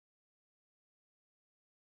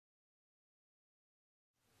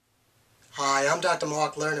Hi, I'm Dr.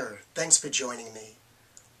 Mark Lerner. Thanks for joining me.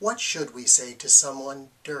 What should we say to someone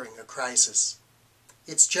during a crisis?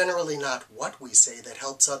 It's generally not what we say that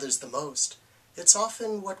helps others the most. It's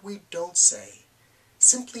often what we don't say.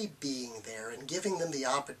 Simply being there and giving them the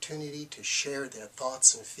opportunity to share their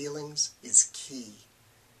thoughts and feelings is key.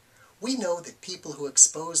 We know that people who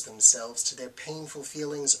expose themselves to their painful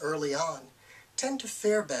feelings early on tend to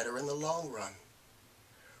fare better in the long run.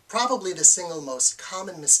 Probably the single most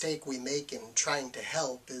common mistake we make in trying to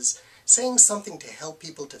help is saying something to help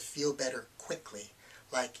people to feel better quickly,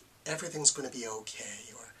 like everything's going to be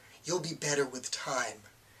okay or you'll be better with time.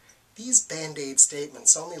 These band-aid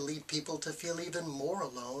statements only lead people to feel even more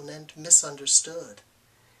alone and misunderstood.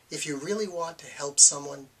 If you really want to help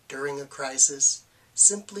someone during a crisis,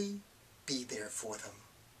 simply be there for them.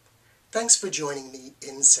 Thanks for joining me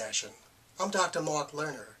in session. I'm Dr. Mark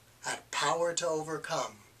Lerner at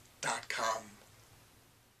PowerToOvercome.com.